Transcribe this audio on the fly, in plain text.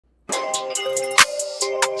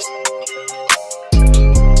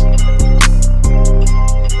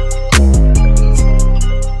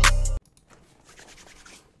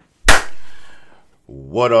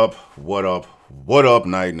What up, what up, what up,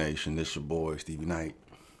 Night Nation? This your boy, Stevie Knight.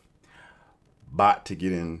 About to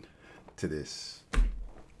get into this.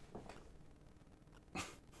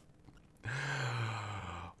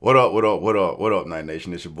 What up, what up, what up, what up, Night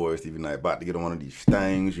Nation? This your boy, Stevie Knight. About to get on one of these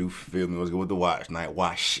things, you feel me? What's good with the watch night?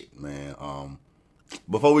 Watch it, man.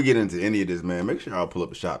 Before we get into any of this, man, make sure y'all pull up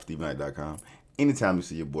the shop, StevieKnight.com. Anytime you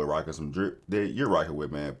see your boy rocking some drip that you're rocking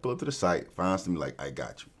with, man, pull up to the site, find something like, I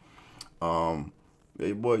got you.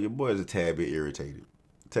 Your boy is a tad bit irritated,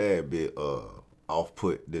 tad bit off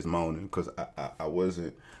put this morning because I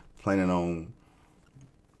wasn't planning on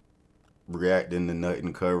reacting to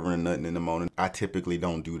nothing, covering nothing in the morning. I typically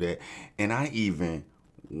don't do that, and I even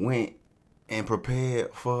went and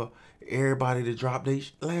prepared for everybody to drop their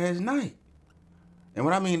last night. And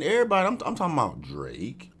when I mean everybody, I'm talking about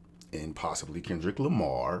Drake and possibly Kendrick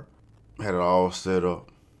Lamar. Had it all set up.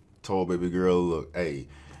 Told baby girl, look, hey,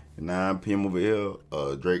 9 p.m. over here,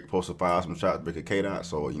 Drake supposed to fire some shots, break a K-Dot,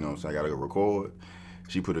 so, you know what I'm saying, I gotta go record.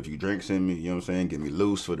 She put a few drinks in me, you know what I'm saying, get me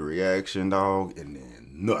loose for the reaction, dog, and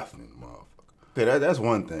then nothing, motherfucker. Okay, that's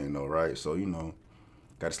one thing, though, right? So, you know,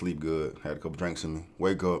 gotta sleep good, had a couple drinks in me,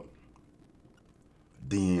 wake up,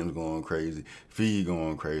 DM's going crazy, feed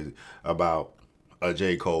going crazy about a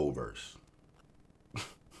J. Cole verse.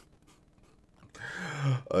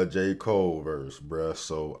 A J. Cole verse, bruh,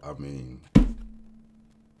 so, I mean,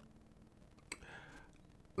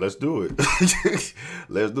 let's do it.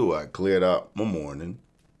 Let's do it. I cleared out my morning.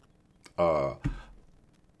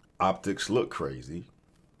 Optics look crazy.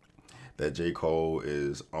 That J. Cole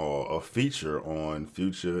is a feature on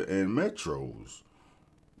Future and Metro's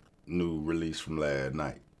new release from last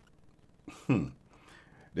night.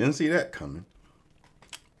 Didn't see that coming.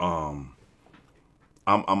 I'm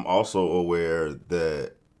also aware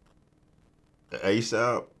that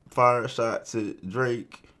ASAP fired shots at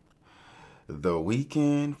Drake. The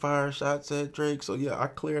Weeknd fire shots at Drake. So yeah, I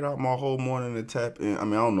cleared out my whole morning to tap in. I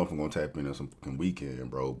mean, I don't know if I'm gonna tap into some fucking Weeknd,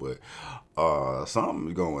 bro, but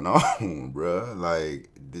something's going on, bro. Like,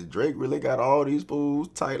 did Drake really got all these fools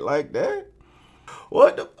tight like that?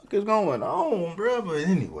 What the fuck is going on, bro? But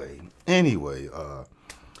anyway,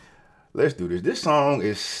 let's do this. This song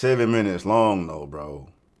is 7 minutes long though, bro.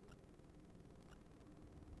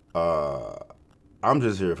 I'm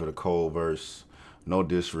just here for the Cole verse. No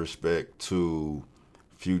disrespect to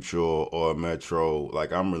Future or Metro.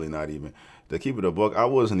 Like, I'm really not even, to keep it a buck, I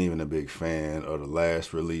wasn't even a big fan of the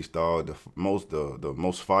last release, dog. The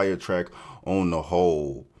most fire track on the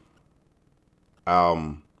whole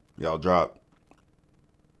album y'all dropped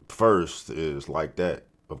first is Like That,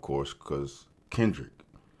 of course, because Kendrick,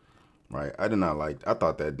 right? I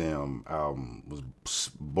thought that damn album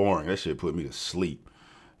was boring. That shit put me to sleep.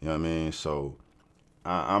 You know what I mean? So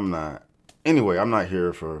I'm not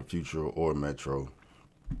here for Future or Metro.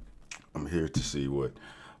 I'm here to see what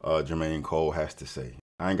Jermaine Cole has to say.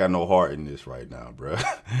 I ain't got no heart in this right now, bruh.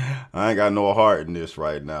 I ain't got no heart in this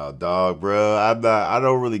right now, dog, bruh. I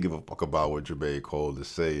don't really give a fuck about what Jermaine Cole is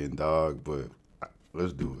saying, dog, but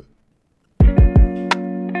let's do it.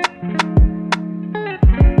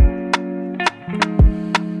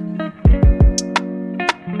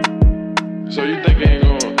 So you think I ain't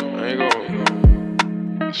gonna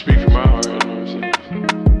speak from my heart, you know what I'm saying?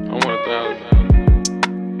 I want 1,000.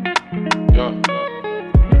 Yeah.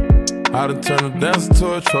 I done turned a dancer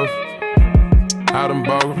to a trophy. I done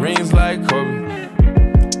bought rings like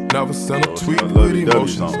Kobe. Never sent a tweet with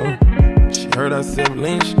emotions. She heard I said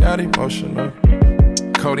lean, she got emotional.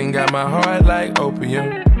 Codeine got my heart like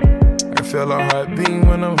opium. I can feel her heart beating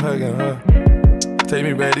when I'm hugging her. Take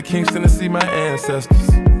me back to Kingston to see my ancestors.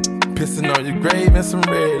 Pissing on your grave in some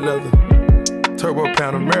red leather. Turbo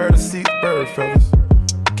pound of murder, seat bird feathers.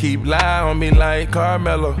 Keep lying on me like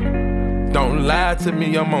Carmelo. Don't lie to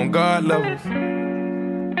me, I'm on God levels.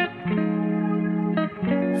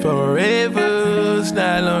 Forever's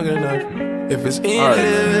not long enough. If it's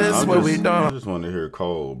endless, what we done. I just want to hear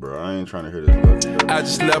Cole, bro. I ain't trying to hear this. I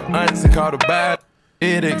just left aunts and called a bad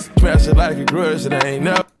headaches. Smash it like a grudge that I ain't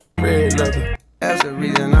never red leather. That's the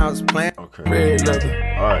reason I was playing red leather.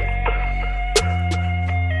 Alright.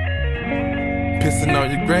 Pissing on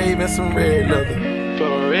your grave in some red leather.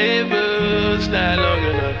 Forever's not long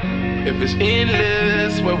enough. If it's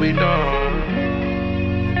endless, what we done.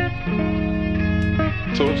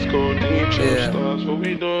 Toast codeine, stars, what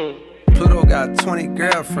we doing? Pluto got 20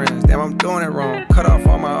 girlfriends, damn, I'm doing it wrong. Cut off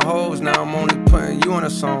all my hoes, now I'm only putting you on a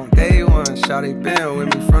song. Day one, shawty been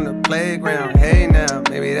with me from the playground. Hey now,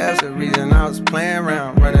 maybe that's the reason I was playing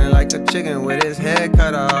around. Running like a chicken with his head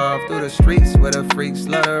cut off. Through the streets with a freak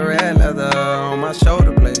slut of red leather on my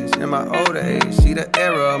shoulder blades. In my older age, see the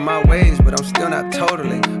error of my ways, but I'm still not not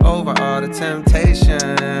totally over all the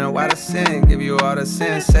temptation. Why the sin give you all the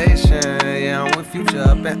sensation? Yeah, I'm with Future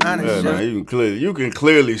up and honest. Yeah, man, you can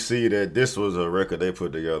clearly see that this was a record they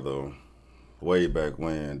put together way back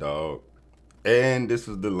when, dog. And this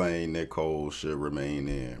is the lane that Cole should remain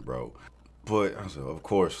in, bro. But of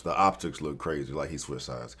course, the optics look crazy, like he switched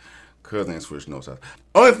sides. Cuz ain't switched no sides.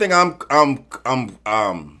 Only thing I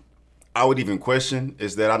would even question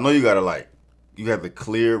is that I know you gotta you have the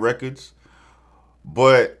clear records,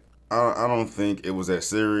 but I don't think it was that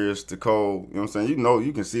serious to Cole. You know what I'm saying?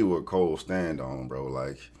 You can see what Cole stand on, bro.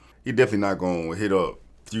 Like, he definitely not gonna hit up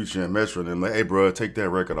Future and Metro and them like, hey, bro, take that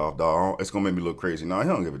record off, dog. It's gonna make me look crazy. No, he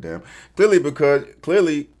don't give a damn.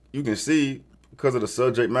 Clearly you can see because of the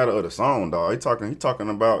subject matter of the song, dog. He talking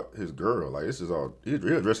about his girl. Like, this is all he's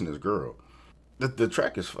addressing his girl. The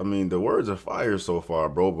track is, the words are fire so far,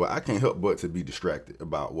 bro. But I can't help but to be distracted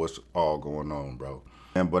about what's all going on, bro.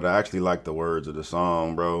 But I actually like the words of the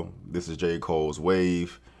song, bro. This is J. Cole's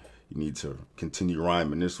wave. You need to continue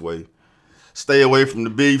rhyming this way. Stay away from the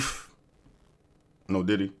beef. No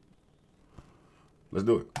Diddy. Let's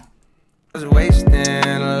do it. Was wasting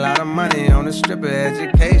a lot of money on the stripper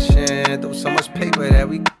education. Through so much paper that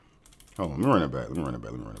we. Hold on, let me run it back.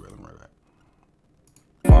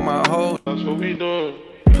 For my whole. That's what we doing.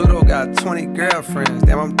 Pluto got 20 girlfriends,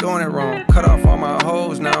 damn I'm doing it wrong. Cut off all my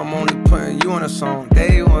hoes, now I'm only putting you on a song.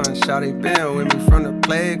 Day one, shawty been with me from the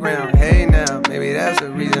playground. Hey now, maybe that's the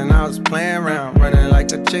reason I was playing around. Running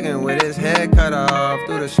like a chicken with his head cut off.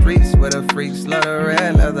 Through the streets with a freaks, love the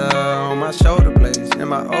red leather on my shoulder blades. In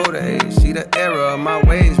my older age, see the error of my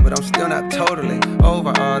ways, but I'm still not totally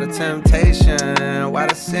over all the temptation. Why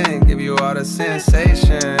the sin give you all the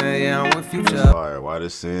sensation? Yeah, I'm with Future. That's fire. Why the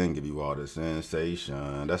sin give you all the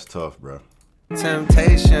sensation? That's tough, bro.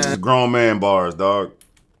 Temptation. This is grown man bars, dog.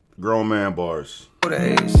 Grown man bars.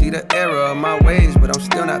 See the error of my ways, but I'm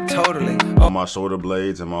still not totally. On my shoulder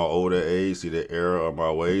blades in my older age, see the error of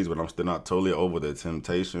my ways, but I'm still not totally over the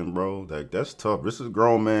temptation, bro. That's tough. This is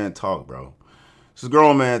grown man talk, bro. This is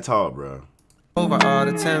grown man talk, bro. Over all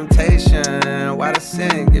the temptation, why the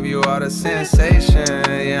sin give you all the sensation?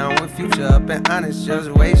 Yeah, I'm with Future up and honest, just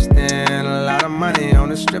wasting a lot of money on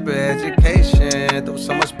the stripper education. Through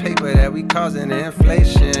so much paper that we causing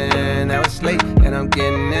inflation. Now it's late and I'm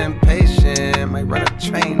getting impatient. Might run a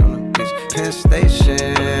train on a bitch Penn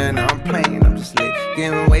Station. Now I'm playing, I'm just late,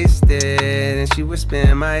 getting wasted. And she whisper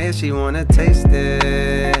in my ear, she wanna taste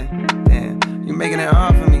it. Damn, you making it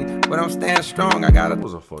hard for me, but I'm staying strong. That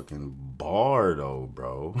was a fucking bar though,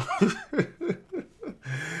 bro.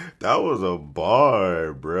 That was a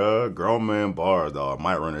bar, bro. Grown man bars, dog.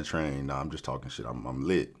 Might run a train. Nah, I'm just talking shit. I'm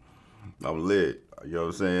lit. I'm lit. You know what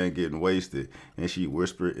I'm saying? Getting wasted. And she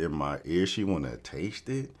whispered in my ear she wanna taste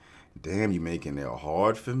it. Damn, you making it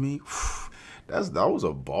hard for me? That was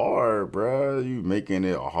a bar, bro. You making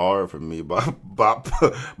it hard for me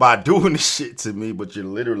by doing this shit to me, but you're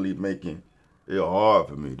literally making it hard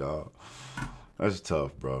for me, dog. That's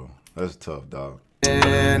tough, bro. That's tough, dog.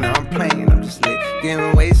 And I'm playing, I'm just lit,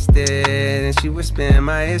 getting wasted. And she whisper in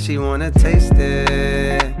my ear, she wanna taste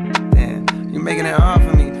it. Damn, you making it hard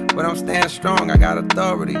for me, but I'm staying strong. I got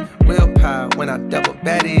authority, willpower. When I double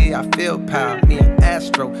Betty, I feel power. Me and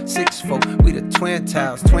Astro, 6'4", we the twin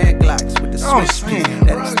towers, twin Glocks with the switch piece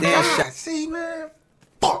that extend shot. See, man,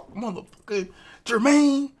 fuck, motherfucker,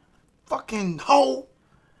 Jermaine, fucking hoe.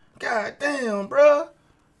 God damn, bro.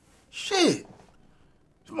 Shit.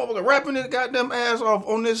 This motherfucker rapping his goddamn ass off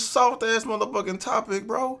on this soft ass motherfucking topic,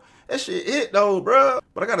 bro. That shit hit though, bro.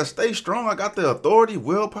 But I gotta stay strong. I got the authority,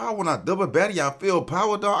 willpower. When I double baddie, I feel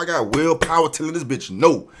power, dog. I got willpower telling this bitch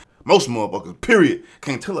no. Most motherfuckers, period,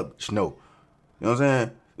 can't tell a bitch no. You know what I'm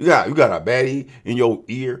saying? You got a baddie in your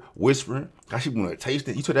ear whispering. I should wanna taste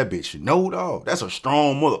it. You tell that bitch no, dog. That's a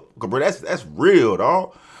strong motherfucker, bro. That's real,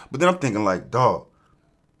 dog. But then I'm thinking like, dog,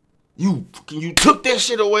 you took that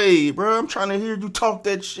shit away, bro. I'm trying to hear you talk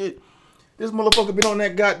that shit. This motherfucker been on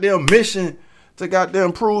that goddamn mission to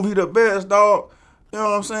goddamn prove he the best, dog. You know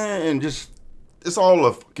what I'm saying? And just, it's all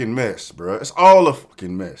a fucking mess, bro. It's all a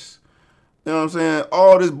fucking mess. You know what I'm saying?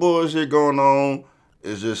 All this bullshit going on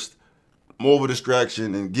is just more of a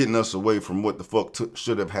distraction and getting us away from what the fuck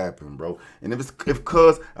should have happened, bro. And if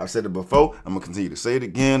cause I've said it before, I'm gonna continue to say it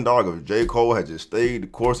again, dog. If J. Cole had just stayed the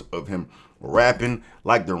course of him rapping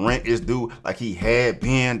like the rent is due, like he had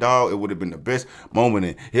been, dog, it would have been the best moment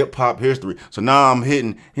in hip-hop history. So now I'm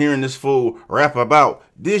hearing this fool rap about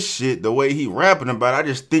this shit the way he rapping about it. I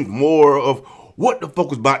just think more of what the fuck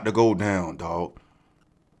was about to go down, dog.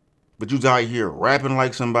 But you was out here rapping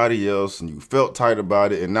like somebody else and you felt tight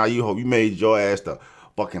about it, and now you made your ass the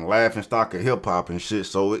fucking laughing stock of hip-hop and shit.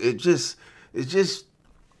 So it just, It's just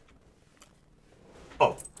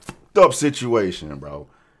a fucked up situation, bro.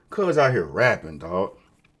 Cuz out here rapping, dog.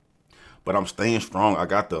 But I'm staying strong. I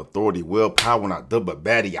got the authority, willpower. When I double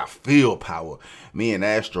baddie, I feel power. Me and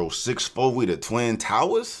Astro 6'4", we the twin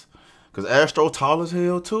towers. Cause Astro tall as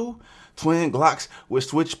hell too. Twin Glocks with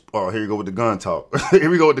switch. Oh, here you go with the gun talk. Here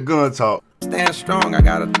we go with the gun talk. Stand strong, I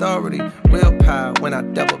got authority, willpower. When I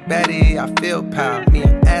double baddie, I feel power. Me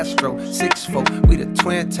and Astro, 6'4", we the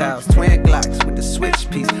twin towers, twin Glocks with the switch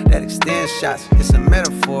piece that extends shots. It's a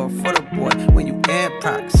metaphor for the boy when you in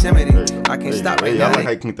proximity. I can't stop right I now. like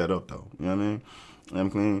how you cleaned that up though. You know what I mean? I'm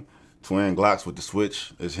clean. Twin Glocks with the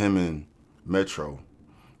switch is him and Metro.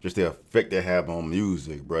 Just the effect they have on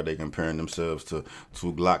music, bro. They comparing themselves to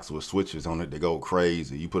two Glocks with switches on it. They go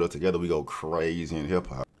crazy. You put us together, we go crazy in hip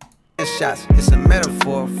hop. Shots. It's a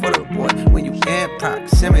metaphor for the boy when you in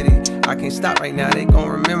proximity. I can't stop right now, they gon'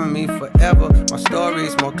 remember me forever. My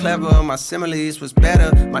story's more clever, my similes was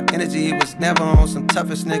better. My energy was never on some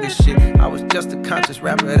toughest nigga shit. I was just a conscious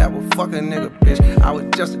rapper that would fuck a nigga bitch. I was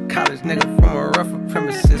just a college nigga from a rougher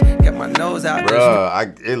premises. Kept my nose out there.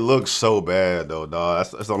 Bruh, it looks so bad though, dog.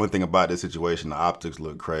 That's the only thing about this situation. The optics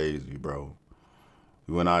look crazy, bro.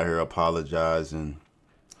 We went out here apologizing,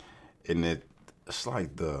 and it's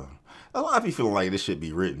like a lot of people feeling like this should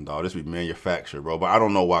be written, dog. This be manufactured, bro. But I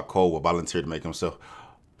don't know why Cole would volunteer to make himself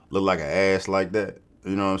look like an ass like that.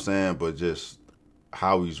 You know what I'm saying? But just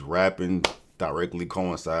how he's rapping directly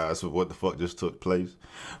coincides with what the fuck just took place.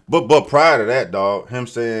 But prior to that, dog, him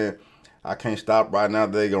saying, I can't stop right now,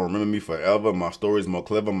 they gonna remember me forever. My story's more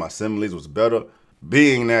clever, my similes was better.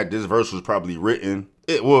 Being that this verse was probably written,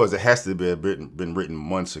 it has to be been written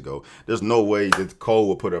months ago. There's no way that Cole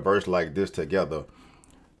would put a verse like this together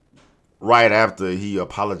right after he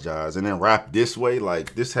apologized and then rap this way.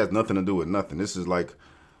 Like, this has nothing to do with nothing. This is like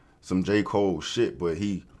some J. Cole shit, but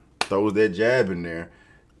he throws that jab in there,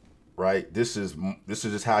 right? This is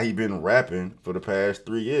just how he been rapping for the past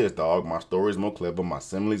 3 years, dog. My story's more clever, my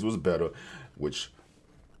similes was better, which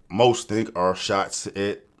most think are shots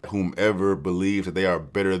at whomever believes that they are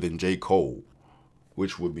better than J. Cole,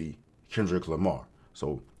 which would be Kendrick Lamar.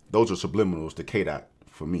 So those are subliminals to K-Dot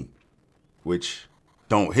for me, which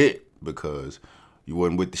don't hit because you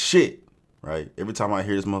wasn't with the shit, right? Every time I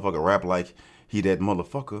hear this motherfucker rap like he that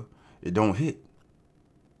motherfucker, it don't hit.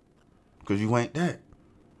 Because you ain't that.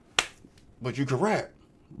 But you can rap.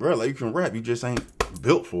 Bro, like you can rap. You just ain't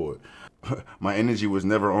built for it. My energy was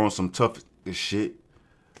never on some tough shit,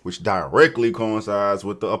 which directly coincides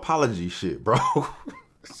with the apology shit, bro.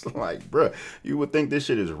 It's like, bro, you would think this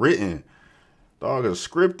shit is written. Dog is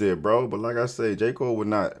scripted, bro. But like I say, J. Cole would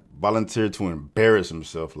not volunteer to embarrass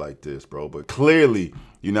himself like this, bro. But clearly,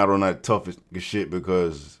 you're not on that toughest shit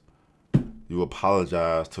because you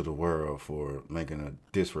apologize to the world for making a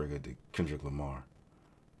diss record to Kendrick Lamar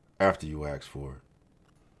after you asked for it.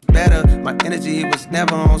 Better, my energy was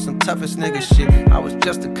never on some toughest nigga shit. I was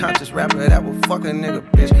just a conscious rapper that would fuck a nigga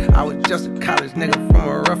bitch. I was just a college nigga from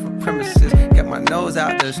a rougher premises. Kept my nose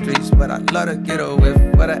out the streets, but I love to get a whiff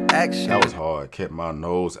for the action. That was hard. Kept my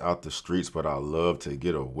nose out the streets, but I love to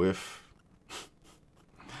get a whiff.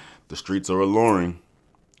 The streets are alluring,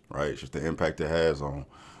 right? It's just the impact it has on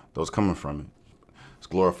those coming from it. It's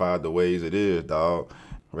glorified the ways it is, dog.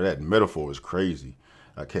 Where that metaphor is crazy.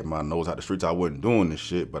 I kept my nose out the streets. I wasn't doing this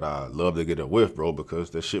shit, but I love to get a whiff, bro, because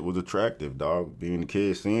that shit was attractive, dog. Being a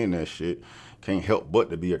kid, seeing that shit, can't help but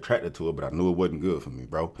to be attracted to it, but I knew it wasn't good for me,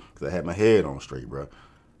 bro, because I had my head on straight, bro.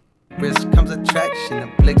 Risk comes attraction,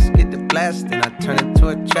 the blicks get the blast, and I turn into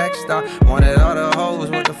a track star. Wanted all the hoes,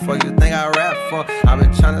 what the fuck you think I rap for? I've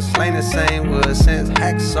been trying to slay the same wood since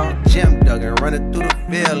Hacksaw. Jim Duggan, running through the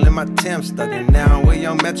field in my Tim stuck. And now I'm with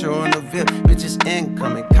Young Metro on the VIP, bitches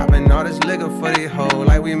incoming. Copping all this liquor for the hoe,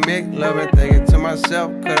 like we make love and thinking to myself,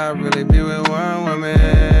 could I really be with one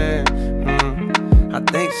woman? I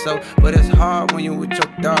think so, but it's hard when you with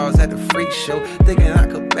your dogs at the freak show. Thinking I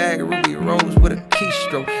could bag Ruby Rose with a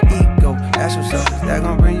keystroke. Ego, ask yourself, is that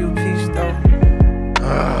gonna bring you peace though?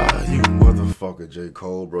 You motherfucker, J.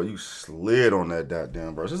 Cole, bro. You slid on that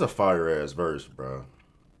goddamn verse. It's a fire-ass verse, bro.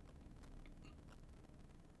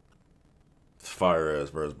 It's a fire-ass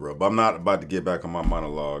verse, bro. But I'm not about to get back on my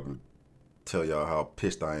monologue and tell y'all how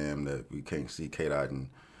pissed I am that we can't see K-Dot and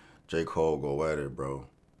J. Cole go at it, bro.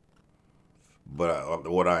 But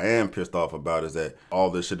what I am pissed off about is that all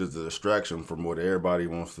this shit is a distraction from what everybody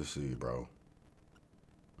wants to see, bro.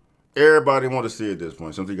 Everybody wants to see at this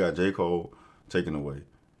point. Since we got J. Cole taken away,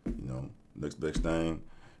 you know, next big thing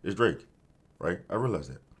is Drake, right? I realize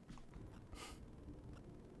that.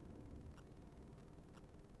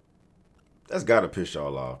 That's gotta piss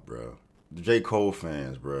y'all off, bro. The J. Cole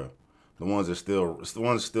fans, bro. The ones that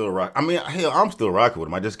still rock. I mean, hell, I'm still rocking with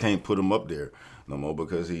him. I just can't put him up there no more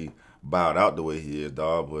because he bowed out the way he is,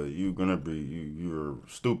 dog. But you're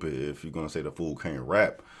stupid if you're gonna say the fool can't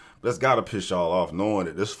rap. That's gotta piss y'all off knowing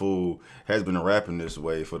that this fool has been rapping this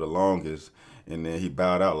way for the longest, and then he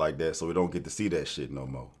bowed out like that, so we don't get to see that shit no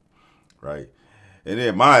more, right? And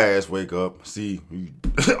then my ass wake up, see,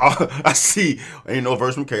 I see, ain't no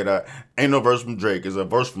verse from K-Dot, ain't no verse from Drake. It's a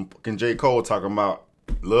verse from fucking J. Cole talking about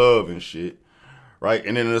love and shit, right?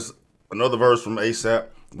 And then there's another verse from ASAP,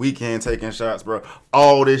 Weeknd taking shots, bro.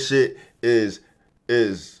 All this shit is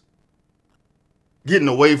getting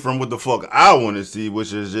away from what the fuck I want to see,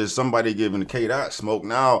 which is just somebody giving the K-Dot smoke.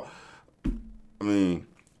 Now, I mean,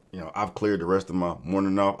 I've cleared the rest of my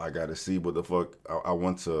morning off. I got to see what the fuck I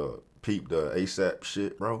want to peep the ASAP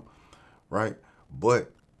shit, bro, right?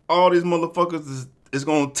 But all these motherfuckers is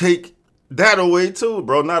gonna take that away too,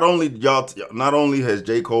 bro. Not only has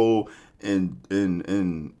J. Cole and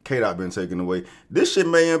K-Dot been taken away, this shit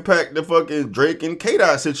may impact the fucking Drake and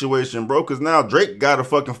K-Dot situation, bro, because now Drake got to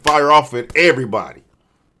fucking fire off at everybody.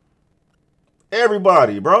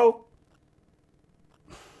 Everybody, bro.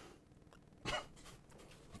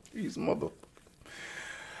 These motherfuckers.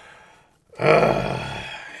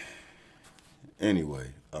 Anyway,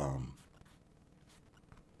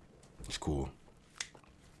 it's cool.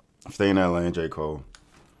 Stay in that lane, J. Cole.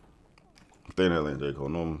 Stay in that lane, J. Cole.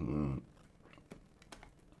 No.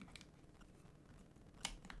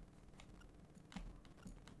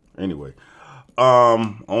 Anyway,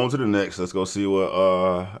 on to the next. Let's go see what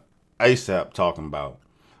ASAP talking about.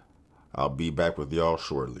 I'll be back with y'all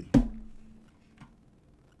shortly.